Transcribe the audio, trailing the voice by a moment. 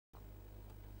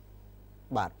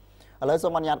បាទឥឡូវសូ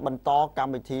មអនុញ្ញាតបន្តកម្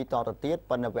មវិធីតទៅទៀត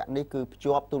ប៉ុន្តែវគ្គនេះគឺភ្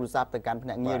ជាប់ទូរស័ព្ទទៅកាន់ភ្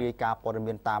នាក់ងាររាយការណ៍ព័ត៌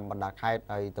មានតាមបណ្ដាខេត្ត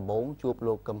ហើយដំបូងជួប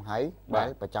លោកកឹមហៃដែល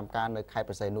ប្រចាំការនៅខេត្ត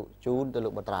ប្រស័យនុជូនទៅលោ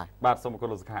កបត្រាបាទសូមអរគុណ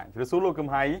លោកសុខាជំរាបសួរលោកកឹម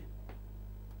ហៃ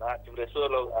បាទជំរាបសួរ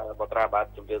លោកបត្រាបាទ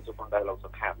ជំរាបសួរផងដែរលោកសុ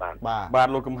ខាបាទ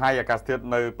លោកកឹមហៃអាកាសធាតុ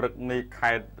នៅព្រឹកនេះ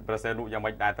ខេត្តប្រស័យនុយ៉ាង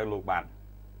ម៉េចដែរទៅលោកបាទ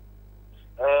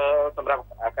សម្រាប់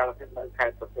អាកាសធាតុនៅខេ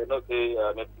ត្តប្រស័យនុគឺ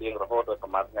មានភ្លៀងរហូតដល់ប្រ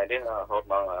ហែលថ្ងៃនេះរហូត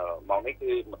មកនេះ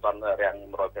គឺមិនទាន់រាំង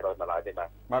 100% ដល់ឡើយទេបាទ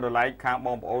ដល់ឡែកខាងប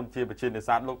ងប្អូនជាប្រជានេ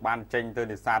សាទលោកបានចេញទៅ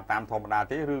នេសាទតាមធម្មតា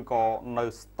ទេឬក៏នៅ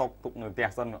ស្តុកទុកនៅផ្ទះ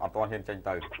សិនអត់ទាន់ហ៊ានចេញ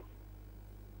ទៅ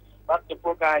បាទចំ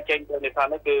ពោះការចេញទៅនេសាទ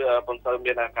នេះគឺពុំសូវ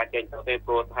មានការចេញទៅទេ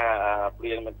ព្រោះថាភ្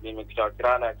លៀងมันមានខ្យល់ច្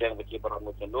រើនអញ្ចឹងប្រជាពលរដ្ឋ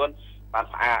មួយចំនួនបាន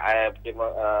ផ្អាក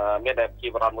មានតែប្រជា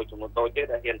ពលរដ្ឋមួយចំនួនតូចទេ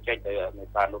ដែលហ៊ានចេញទៅនេ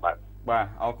សាទនោះបាទ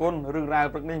អរគុណរឿងរ៉ាវ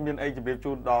ព្រឹកនេះមានអីជម្រាប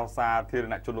ជូនដល់សាធារ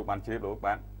ណជនលោកបានជ្រាបលោក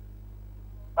បាទ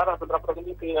សម្រាប់ព្រឹក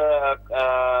នេះគឺ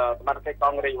សមត្ថកិច្ចក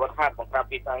ងរាជវត្តហាត់បង្ក្រាប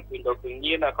ទីតាំងជួញដូរគ្រឿង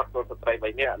ញៀនខុសទោសស្ត្រី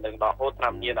3នាក់និងដកហូត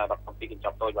5ញៀន17កញ្ច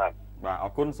ប់តូចបាទអ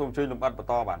រគុណសូមជួយលំអិតបន្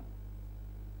តបាទ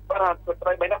ស្ត្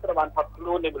រី3នាក់ត្រូវបានផាត់ខ្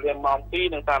លួននៅវេលាម៉ោង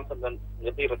 2:30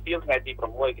 នាទីរសៀលថ្ងៃទី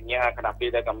 6 កញ្ញាខណៈពេល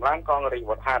ដែលកម្លាំងកងរាជ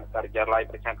វត្តហាត់ការិយាល័យ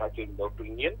ប្រចាំការជួញដូរគ្រឿ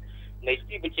ងញៀននៃ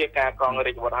ទីបញ្ជាការកង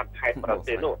រាជវត្តហាត់ខេត្តប្រ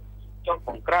ស័យនុចុះ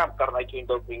បង្ក្រាបករណីជួញ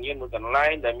ដូរគ្រឿងញៀនមួយកន្លែ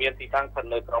ងដែលមានទីតាំងស្ថិត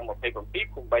នៅក្រុង27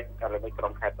ឃុំ3ការិយាល័យក្រុ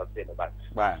ងខេត្តប្រស័យនុបាទ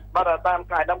តាម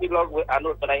ការដឹងពីលោកអនុ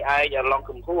ស្រីឯកឡង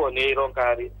គំហួរនៃរោងកា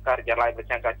រិយាល័យប្រ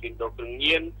ចាំការជួញដូរគ្រឿង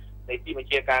ញៀននៃទីបញ្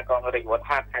ជាការកងរាជវត្ត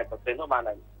ហាត់ខេត្តប្រស័យនុបាន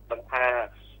ដឹងថា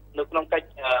នៅក្នុងកិច្ច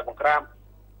បង្ក្រាប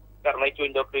ករណីជួញ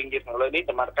ដូរគ្រឿងញៀនខាងលើនេះ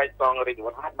សមត្ថកិច្ចកងរាជវ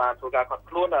ត្តហាត់បានធ្វើការឃាត់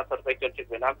ខ្លួនសិទ្ធិជនជាតិ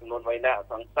វៀតណាមចំនួន3នាក់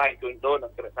សង្ស័យជួញដូរនិ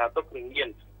ងក្រសាទុកគ្រឿងញៀន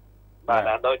បាទ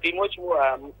ដោយទី1ឈ្មោះ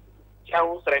ចៅ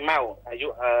ស្រីម៉ៅអាយុ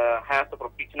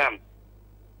57ឆ្នាំ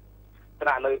ស្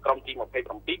នាក់នៅក្រុមទី27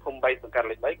ឃុំ3សង្កាត់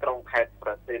លេខ3ក្រុងខេត្តប្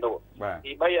រស័យនុ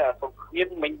ទី3សុខៀន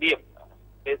មិញឌៀប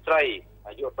ពេលស្រី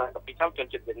អាយុ42ឆ្នាំជន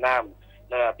ជាតិវៀតណាម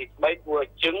នៅទី3ធ្វើ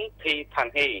ជឹងធីឋាន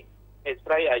ហេពេល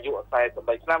ស្រីអាយុ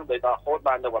43ឆ្នាំដោយដកហូត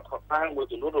បាននៅវត្ថុតាំងមួយ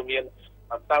ចំនួនរួមមាន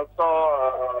អន្តរស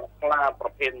ខ្លាប្រ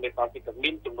ភេទមេតាវីតាមី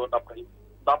នចំនួន17ក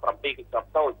ញ្ចប់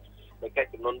តូចដែលកិច្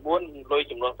ចចំនួន4លុយ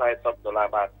ចំនួន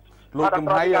$40បាទលោកកំ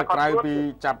ហៃក្រៅពី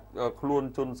ចាប់ខ្លួន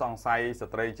ជនសង្ស័យស្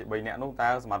ត្រីជា3នាក់នោះតើ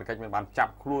សមាជិកមានបានចា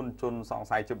ប់ខ្លួនជនសង្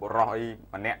ស័យជាបុរសអី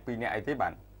ម្នាក់2នាក់អីទេបា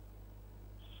ទ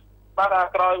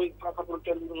ក្រោយពីខ្លួនជ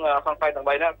នសង្ស័យទាំង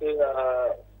3នាក់គឺ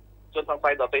ជនសង្ស័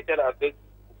យដទៃទៀតគឺ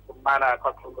បានខ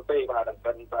ត់ខ្លួនទៅបាទ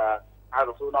តែហៅ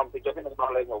រសួរនាំទីចុះនេះនឹងដោះ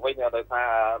លែងមកវិញដោយថា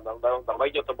ដើម្បី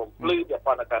យកទៅបំភ្លឺពី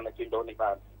ប៉ុណ្ណការនៅជួញដូរនេះ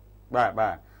បាទ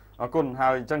អរគុណហើ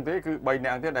យអញ្ចឹងទេគឺ3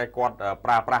នាក់ទៀតដែលគាត់ប្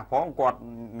រើប្រាស់ផងគាត់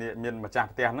មានម្ចាស់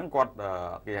ផ្ទះហ្នឹងគាត់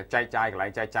គេចែកចាយកន្លែ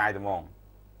ងចែកចាយទៅហ្មង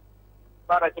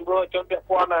បាទចំពោះជនពាក់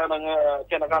ព័ន្ធនឹង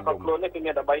ចេតនាការគ្រប់ខ្លួននេះគឺ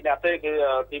មានតែ3នាក់ទេគឺ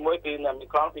ទី1គឺអ្នកមី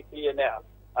ក្រុងទី2អ្នក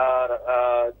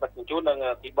បិទបញ្ជូននិង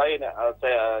ទី3អ្នក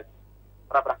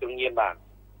ប្រើប្រាស់គ្រឿងញៀនបាទ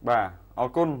អរ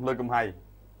គុណលោកកំហៃ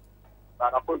បា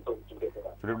ទអរគុណសូមជម្រាប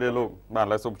លាលោកបាទឥ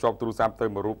ឡូវសូមភ្ជាប់ទូរស័ព្ទទៅ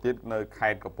មួយរូបទៀតនៅខេ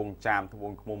ត្តកំពង់ចាមត្បូ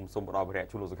ងឃ្មុំសូមផ្ដល់វិរៈ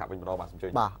ជូនលោកសុខៈវិញម្ដងបាទសូមជួ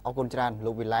យបាទអរគុណច្រើន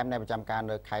លោកវិឡែមនៃប្រចាំការ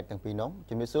នៅខេត្តទាំងពីរនោះ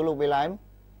ជំរាបសួរលោកវិឡែម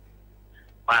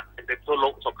បាទជំរាបសួរលោ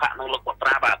កសុខៈនិងលោកបត្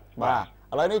រាបាទឥ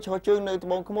ឡូវនេះឈរជើងនៅត្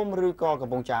បូងឃ្មុំឬក៏កំ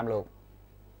ពង់ចាមលោក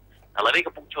ឥឡូវនេះ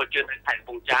កំពុងឈរជើងនៅខេត្តកំ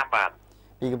ពង់ចាមបាទ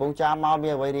ពីកំពង់ចាមមកមា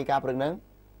នអ្វីរាយការណ៍ព្រឹកហ្នឹង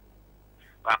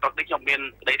បាទព្រឹកនេះខ្ញុំមាន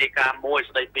ស្ដីរាយការណ៍មួយ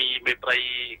ស្ដីពីមេព្រៃ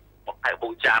ខេត្តកំព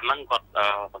ង់ចាមហ្នឹងគាត់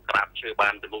បង្ក្រាបឈើបា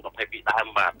នចំនួន22ដើម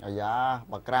បាទអាយ៉ា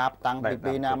បង្ក្រាបតាំងពី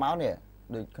ពីណាមកនេះ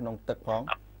ដូចក្នុងទឹកផង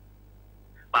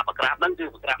បាទបង្ក្រាបហ្នឹងគឺ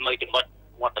បង្ក្រាបនៅចំណុច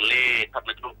មាត់ទន្លេស្ថិត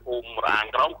នៅក្នុងភូមិរអាង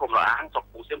ក្រមឃុំរអាងស្រុក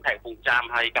ពូសៀមខេត្តកំពង់ចាម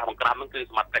ហើយការបង្ក្រាបហ្នឹងគឺ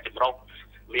សមត្ថកិច្ចចម្រុះ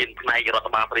មានផ្នែករដ្ឋ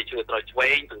បាលព្រៃឈើត្រើយឆ្វេ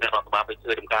ងទាំងរដ្ឋបាលព្រៃ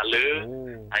ឈើចំការលើ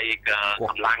ហើយក៏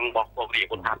កម្លាំងរបស់កងរាជ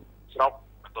គុណថាស្រុក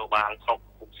ក៏បានស្រុក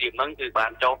ពូសៀមហ្នឹងគឺបា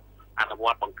នចុះអនុវ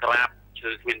ត្តបង្ក្រាបឈើ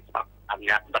គ្មានច្បាប់អនុញ្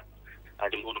ញាតដឹក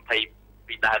ចំនួន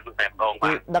22ដើមតែម្ដង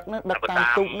បាទដឹកតាម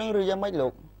ទូកនឹងឬយ៉ាងម៉េចលោ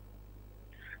ក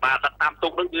បាទដឹកតាមទូ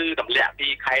កនឹងគឺតម្លាក់ពី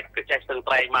ខេត្តកញ្ចេះស្ទឹង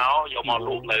ត្រែងមកយកមកល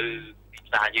ក់នៅទី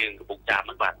ផ្សារយើងកំពង់ចាមហ្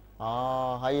នឹងបាទ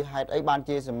ហើយហេតុអីបាន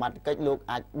ជាសមត្ថកិច្ចលោក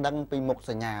អាចដឹងពីមុខ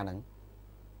សញ្ញាហ្នឹង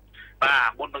បាទ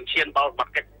មុននឹងឈានដល់សមត្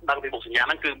ថកិច្ចដឹងពីមុខសញ្ញា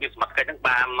ហ្នឹងគឺមានសមត្ថកិច្ចហ្នឹង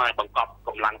បានបង្កប់ក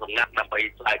ម្លាំងសម្ងាត់ដើម្បី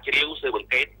ស្រាវជ្រាវស៊ើបអ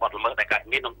ង្កេតបទល្មើសដែលកើត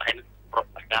មានក្នុងដែនប្រតិ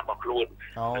បត្តិការរបស់ខ្លួន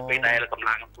នៅពេលដែលកម្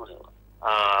លាំង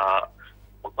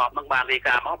បង្កប់នឹងបានរាយ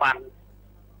ការណ៍មកបាន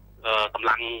កម្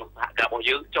លាំងសហការរបស់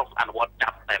យើងចុះអនុវត្តចា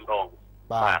ប់តែម្ដង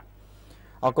បាទ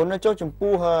អរគុណចុះចំ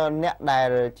ពោះអ្នកដែល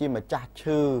ជាម្ចាស់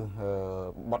ឈើ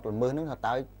បទល្មើសហ្នឹង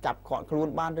តើចាប់ឃាត់ខ្លួន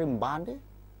បានឬមិនបានទេ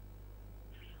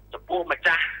ចំពោះម្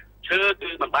ចាស់ឈើគឺ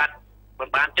មិន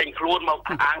បានចេញខ្លួនមក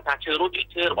អាងថាឈើនោះជា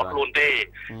ឈើរបស់ខ្លួនទេ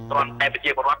គ្រាន់តែប្រជា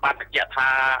ពលរដ្ឋបានបញ្ជាក់ថា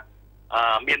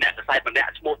មានអ្នកខ្សែម្នា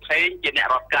ក់ឈ្មោះថេងជាអ្នក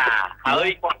រត់ការហើយ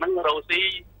គាត់ហ្នឹងរ៉ូស៊ី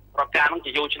រត់ការហ្នឹង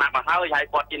ជាយូរឆ្នាំមកហើយ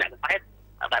គាត់ជាអ្នកខ្សែ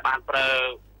ដែលបានប្រើ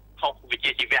ខុសវិជ្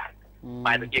ជាជីវៈ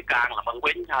បែរទៅជាកាងល្បឹង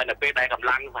វិញហើយនៅពេលដែលកម្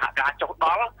លាំងសហការចុះដ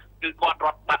ល់គឺគាត់រ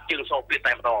ត់បាត់ជើងសូព្រា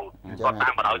តែម្ដងគាត់តា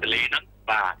មបណ្ដោយទន្លេហ្នឹង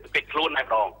បាទពេចខ្លួនតែ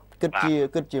ម្ដង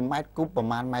គិតជាម៉ែត្រគូបប្រ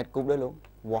ហែលម៉ែត្រគូបដែរលោក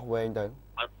វាស់វែងទៅ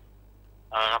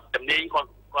ជំនាញគាត់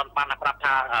បានប្រាប់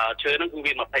ថាឈើហ្នឹងគឺ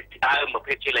វា20ដើមប្រ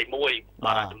ភេទជាលេខ1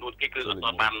បាទចំនួនគេគឺអត់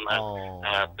បាន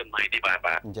ទំនៃទេបា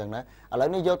ទអញ្ចឹងណាឥឡូវ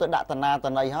នេះយកទៅដាក់តាណាត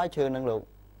ណៃហើយឈើហ្នឹងលោក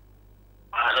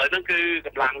ឥឡូវហ្នឹងគឺក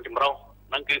ម្លាំងចម្រុះ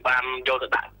ហ្នឹងគឺបានយកទៅ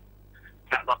ដាក់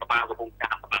ថ្នាក់រដ្ឋបាលកំពុង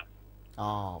ចាប់បាទអូ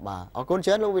បាទអរគុណច្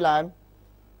រើនលោកវិឡាយ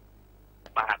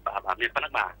បាទមានប៉ុណ្ណឹ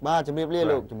ងបាទជំរាបលា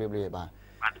លោកជំរាបលាបាទ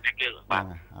ជំរាបលាបាទ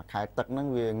ខែទឹកហ្នឹង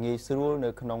វាងាយស្រួលនៅ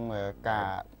ក្នុងការ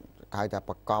ហៅថា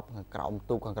ប្រកបក្រោម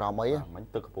ទូកខាងក្រោមអីមិញ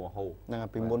ទឹកកំពុងហូរហ្នឹង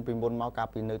ពីមុនមកកាល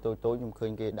ពីនៅតូចខ្ញុំឃើ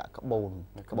ញគេដាក់ក្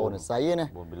បូនអស័យណា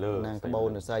ហ្នឹងក្បូន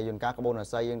អស័យយន្តការក្បូនអ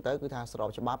ស័យយើងទៅគឺថាស្រប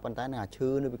ច្បាប់ប៉ុន្តែនឹងអាឈើ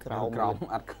នៅពីក្រោម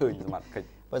អត់ឃើញសមត្ថកិច្ច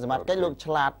បើសមត្ថកិច្ចលោក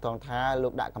ឆ្លាតត្រង់ថាលោ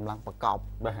កដាក់កម្លាំងប្រកប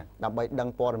ដើម្បីដឹង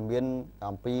ព័ត៌មាន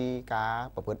អំពីការ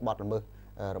ប្រព្រឹត្តបទល្មើស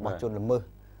របស់ជនល្មើស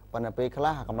ប៉ុន្តែពេលខ្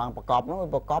លះកម្លាំងប្រកបនោះ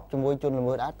ប្រកបជាមួយជនល្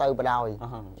មើសដែរទៅបដ ாய்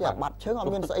ជាបាត់ឈើអ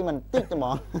ត់មានស្អីមិនតិចទេហ្ម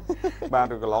ងបាទ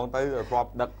កន្លងទៅធ្លា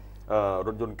ប់ដឹករ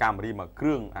ថយន្តកាមេរីមួយគ្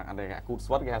រឿងអានេះគូត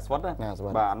ស្វិតគេហៅស្វិតណា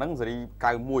បាទអាហ្នឹងស៊េរី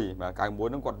91បាទ91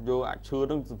ហ្នឹងគាត់យកអាឈើ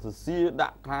ហ្នឹងទៅសៀដា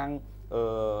ក់ខាង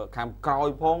ក្រោយ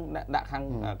ផងដាក់ខា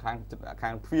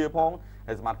ងទ្វារផង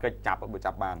ហើយសមត្ថកិច្ចចាប់បើ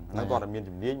ចាប់បានហ្នឹងគាត់តែមាន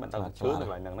ជំនាញមិនដឹងឈើនៅក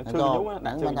ន្លែងហ្នឹងឈើញូហ្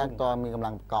នឹងមិនថាតមានកម្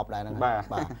លាំងប្រកបដែរហ្នឹងបាទ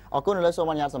អរគុណឥឡូវសូម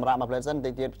អនុញ្ញាតសម្រាប់មកផ្លែសិនតិ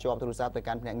ចទៀតភ្ជាប់ទូរស័ព្ទទៅ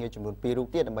កាន់ភ្នាក់ងារចំនួន2រូប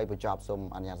ទៀតដើម្បីបញ្ចប់សូម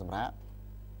អនុញ្ញាតសម្រាប់